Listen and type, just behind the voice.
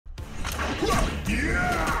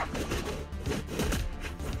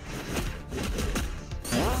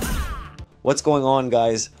What's going on,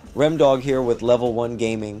 guys? Remdog here with Level 1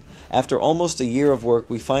 Gaming. After almost a year of work,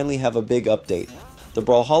 we finally have a big update. The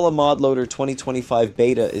Brawlhalla Mod Loader 2025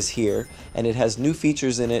 beta is here, and it has new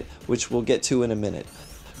features in it, which we'll get to in a minute.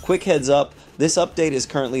 Quick heads up, this update is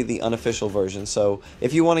currently the unofficial version, so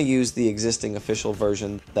if you want to use the existing official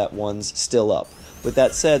version, that one's still up. With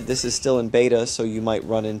that said, this is still in beta, so you might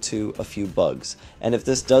run into a few bugs. And if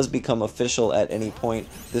this does become official at any point,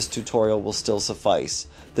 this tutorial will still suffice.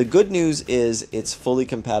 The good news is it's fully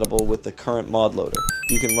compatible with the current mod loader.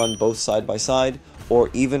 You can run both side by side,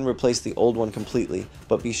 or even replace the old one completely,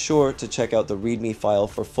 but be sure to check out the README file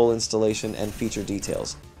for full installation and feature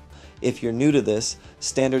details. If you're new to this,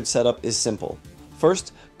 standard setup is simple.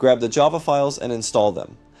 First, grab the Java files and install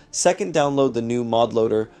them. Second, download the new Mod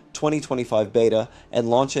Loader 2025 beta and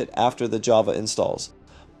launch it after the Java installs.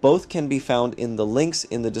 Both can be found in the links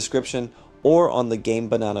in the description or on the Game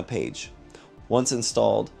Banana page. Once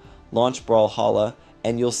installed, launch Brawlhalla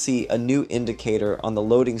and you'll see a new indicator on the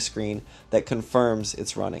loading screen that confirms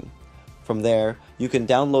it's running. From there, you can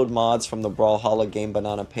download mods from the Brawlhalla Game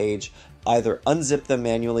Banana page, either unzip them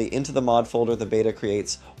manually into the mod folder the beta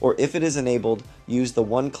creates, or if it is enabled, use the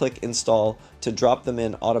one-click install to drop them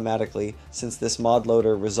in automatically, since this mod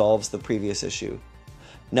loader resolves the previous issue.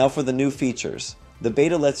 Now for the new features. The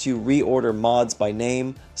beta lets you reorder mods by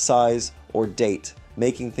name, size, or date,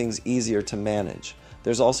 making things easier to manage.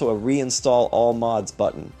 There's also a reinstall all mods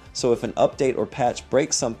button, so if an update or patch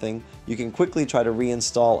breaks something, you can quickly try to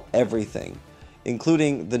reinstall everything,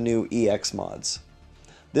 including the new EX mods.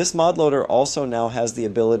 This mod loader also now has the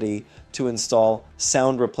ability to install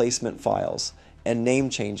sound replacement files and name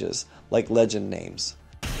changes like legend names.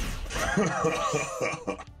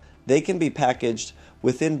 They can be packaged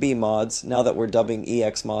within B mods now that we're dubbing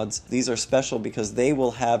EX mods. These are special because they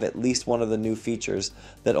will have at least one of the new features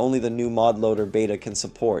that only the new mod loader beta can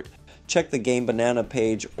support. Check the Game Banana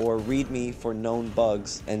page or README for known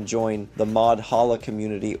bugs and join the Modhalla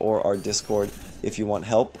community or our Discord if you want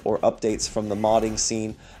help or updates from the modding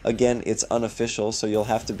scene. Again, it's unofficial, so you'll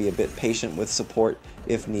have to be a bit patient with support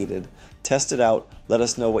if needed. Test it out, let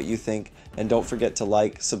us know what you think, and don't forget to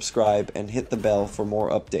like, subscribe, and hit the bell for more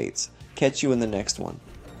updates. Catch you in the next one.